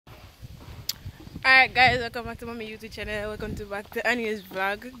Alright guys, welcome back to my YouTube channel. Welcome to back to annieyee's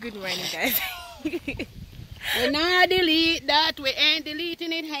vlog. Good morning guys. We not delete that, we ain't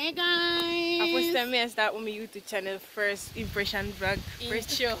deleting it. Hey guys. First time I start with my YouTube channel, first impression vlog.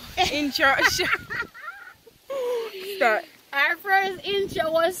 First Intro. intro. Start. Our first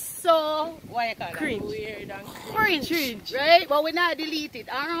intro was so what you call Cringe. That? Weird and cringe. Right? But we not delete it,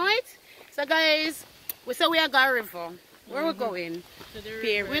 alright? So guys, we are going to river. Where we going? To the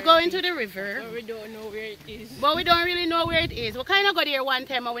river. We're going to the river. But we don't know where it is. But we don't really know where it is. We kind of got there one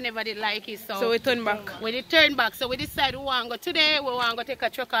time and we never did like it. So we turn back. We did turn back. So we decided we want to go today. We want to go take a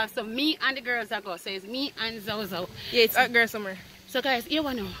truck off. So me and the girls are go. So it's me and Zozo. Yeah, it's out girl somewhere. So guys, you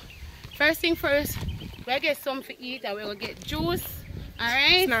want to know. First thing first, we'll get something to eat and we'll get juice.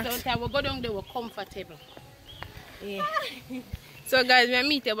 Alright? Snacks. So we'll go down there, we're comfortable. Yeah. So guys, we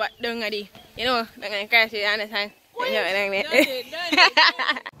meet you back down at the, you know, I'm going to crash it on the time.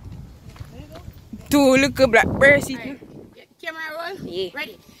 Two little black birds eating. Camera roll? Yeah.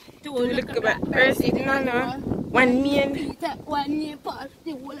 Ready? Two little black birds eating on one mean. One mean part,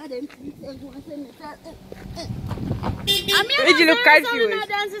 the whole of them. Did you look confused?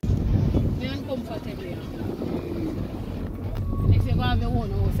 We're uncomfortable. Next you go have your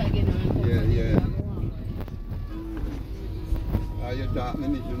own house again. Yeah. Are you talking to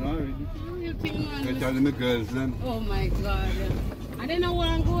me already? You're telling me girls then? Oh my god. I don't know where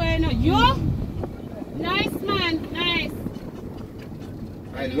I'm going. You? Nice man, nice.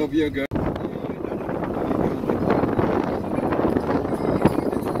 I love you, girl.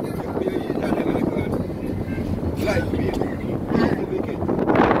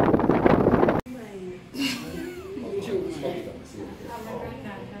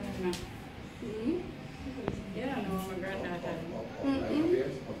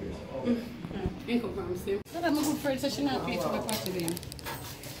 I'm a good friend, so she not pay for my party then.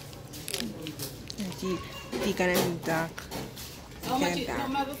 Tea kind of dark. How much is it?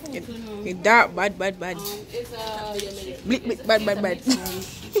 It's dark, bad. It's Blick, bad. She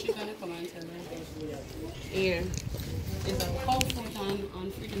gonna come and tell me. Yeah. It's a cow food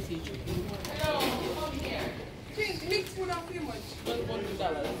on frequency chicken. Mix food up too much. $100.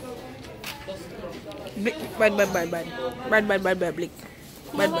 Blick, bad, blick.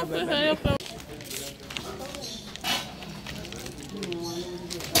 Bad.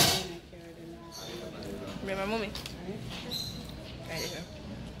 My mommy.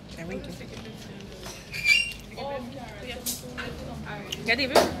 I wink you. Get it,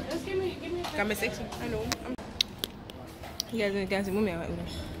 baby. Just give me Got me sexy. I know. You guys can't see mommy. Imagine.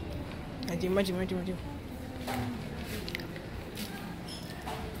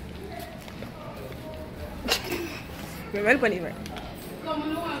 We're well funny, right?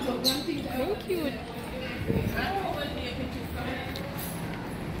 So cute.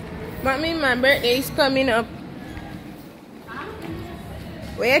 Mommy, my birthday is coming up.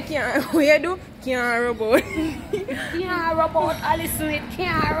 Where do? Can't robot. Can't robot, Alison, it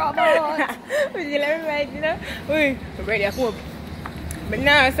can't robot. Would you let me ride, you know? Wait, my birthday I hope. But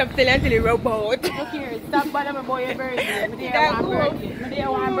now stop telling the robot. Look here, stop bothering me about your birthday. Me there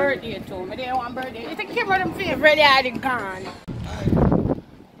want birthday too. Me there want birthday. You take care of them face. Birthday already gone.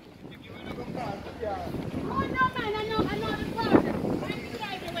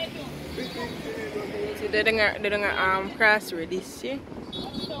 Dia dengar cross ready sih.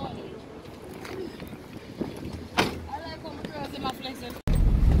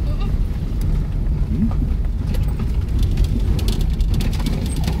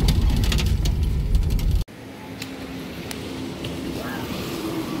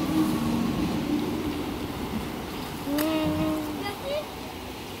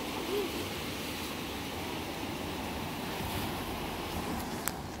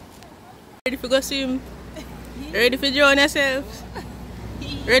 Ready to go swim? Ready to drown yourself?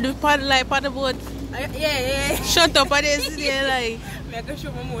 Ready to paddle like paddle boat? Yeah. Shut up, I didn't see you like. I can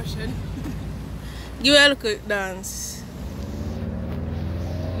show my motion. Give a look at dance.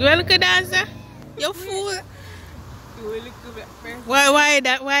 Give a look at dance, you fool. Why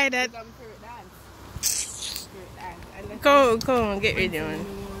that? Come on, get ready, man.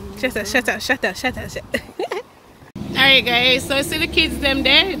 Shut up. Alright guys, so see the kids them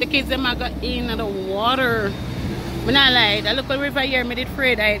there? The kids them are got in the water. We're not lying. I look at the river here, I did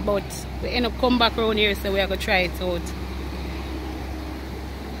afraid of it, but we end up come back around here, so we are going to try it out.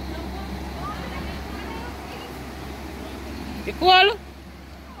 You cool?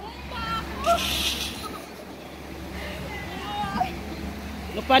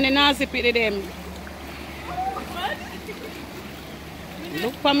 Look on the nasty pitney them.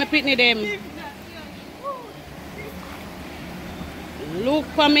 Look for me pitney them. Look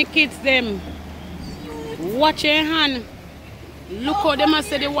for me kids them. Watch your hand. Look how they must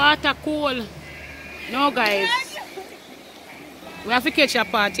say the water cold. No guys. We have to catch a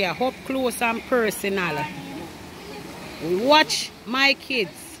party here. Up close and personal. Watch my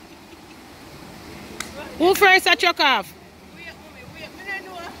kids. Who first a chuck off?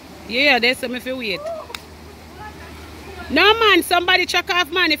 Yeah, they say me if you wait. No man, somebody chuck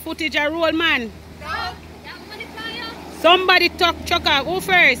off man. The footage a roll man. Somebody chuck off. Who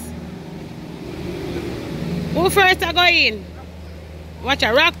first? Who first a go in? Watch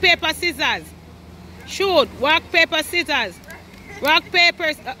a rock, paper, scissors. Shoot. Rock, paper, scissors. Rock,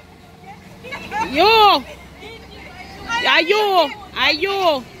 paper. You. Are you? Are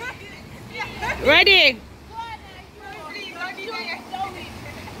you? Ready?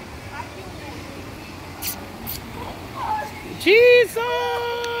 Jesus!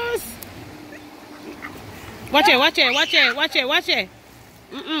 Watch it, watch it, watch it, watch it, watch it.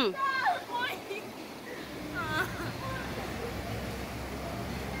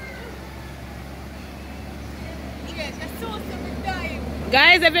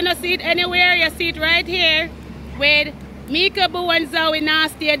 Guys, if you don't see it anywhere, you see it right here with Mika Boo and Zoe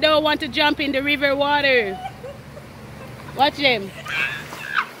Nasty. They don't want to jump in the river water. Watch them.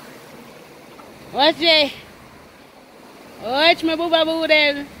 Watch it. Watch my boo boo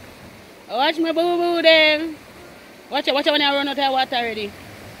them. Watch my boo boo them. Watch it when I run out of water already.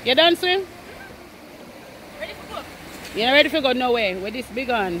 You done swim? Ready for go? You're not ready for go nowhere with this big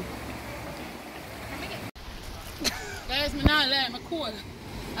on. Guys, me not lying, I'm cold.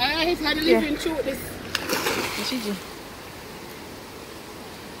 I had to live in through this.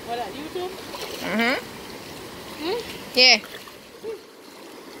 What that, you too? Yeah.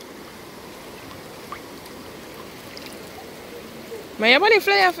 When your body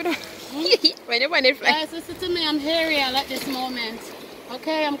fly off, when your body fly. Guys, listen to me, I'm hairy at this moment.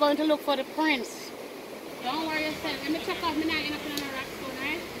 Okay, I'm going to look for the prince. Don't worry yourself. Let me check off my night and up on a rock stone,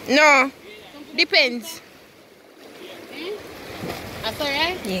 right? No. Depends. Okay? That's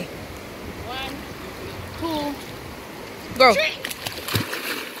alright? Yeah. 1, 2, go. 3.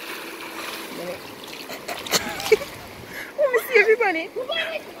 Let me see everybody.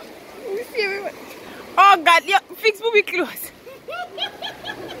 Let me see everybody. Oh God, yeah, fix booby clothes.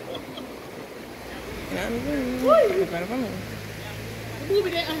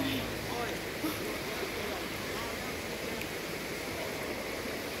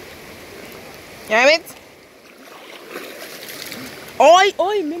 You have it? Oi,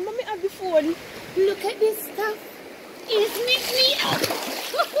 remember me have the phone. Look at this stuff. It's me up.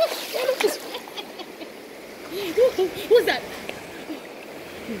 Who's that?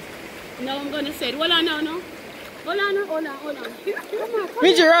 No, I'm gonna say it. Hold on, no. Hold on. Come on.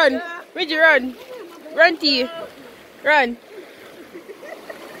 Reggie, run. Reggie, run. Run, T. Run.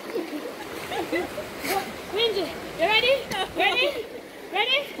 Reggie, you ready? Ready?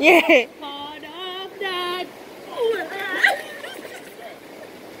 Yeah. Part of that.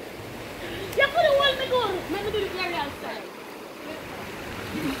 You could have won me go. Let me do the very outside.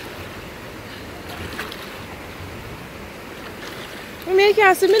 Me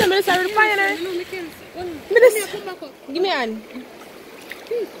can't see me. I'm going to start with the pioneer. Give me a hand.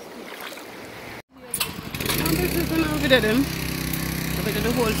 This is when I video them. I video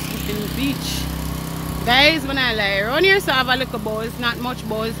the whole fucking beach. Guys, when I lie, around here so I have a little balls, not much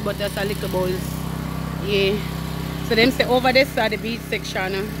balls, but just a little balls. Yeah. So them say over this side the beach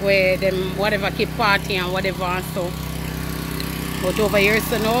section where them whatever keep partying and whatever and so. But over here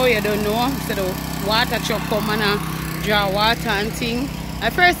so now you don't know. So the water truck come and draw water and thing.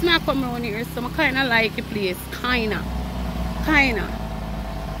 At first I come around here so I kinda like the place. Kinda.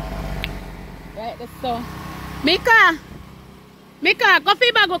 Right, let's go. Mika, go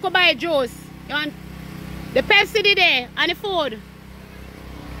feed go buy juice. You want the Pepsi there and the food.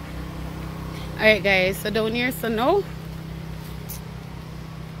 Alright guys, so down here so now.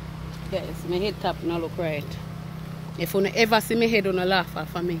 Guys, my head tap now look right. If you ever see my head on a laugh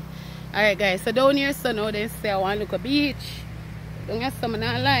for me. Alright guys, so down here so now they say I want to look at beach. Don't get some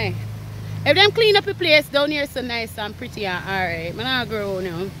not lie. If them clean up the place down here so nice and pretty and alright. I'm not grow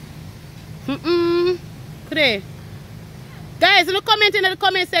now. Today. Guys, look comment in the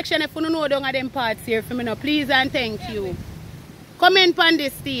comment section if you know down at them parts here for me now. Please and thank you. Comment on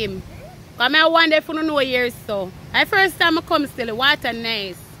this team. Because I wonder if you know here so. The first time I come still, the water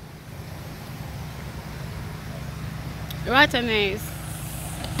nice. The water nice.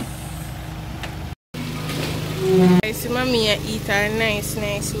 I see mommy eat a nice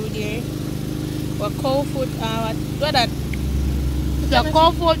food here. What cow food? What that? It's a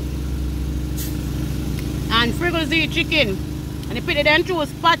cow food. And Friggles eat chicken. And they put it down to a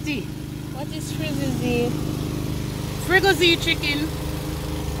patty. What is frigassee? Frigassee chicken.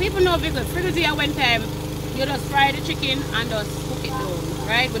 People know frigassee at one time. You just fry the chicken and just cook it down,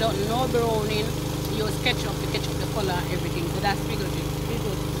 right? Without no browning. You use ketchup to ketchup the color and everything. So that's frigassee.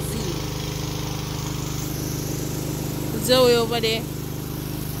 Zoe over there.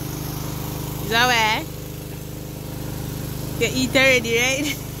 Zoe. You eat already,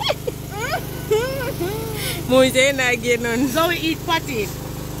 right? More saying not getting on. Zoe eat patty.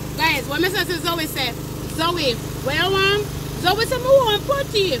 Guys, when Mr. Zoe say, Zoe, where you want? Zoe say, I want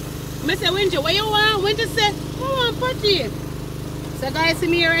patty. I say, Winji, where you want? Winji say, I want patty. So guys, see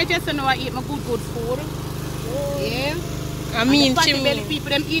me right here, so now I eat my good food. Oh. Yeah. I mean, patty belly people,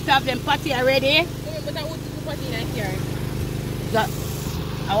 them eat up them patty already. But I want to put patty in here.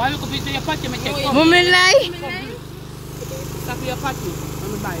 I want to put your patty, I take Mom lie. Stop your patty. Let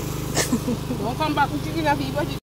me buy it. Don't come back with chicken and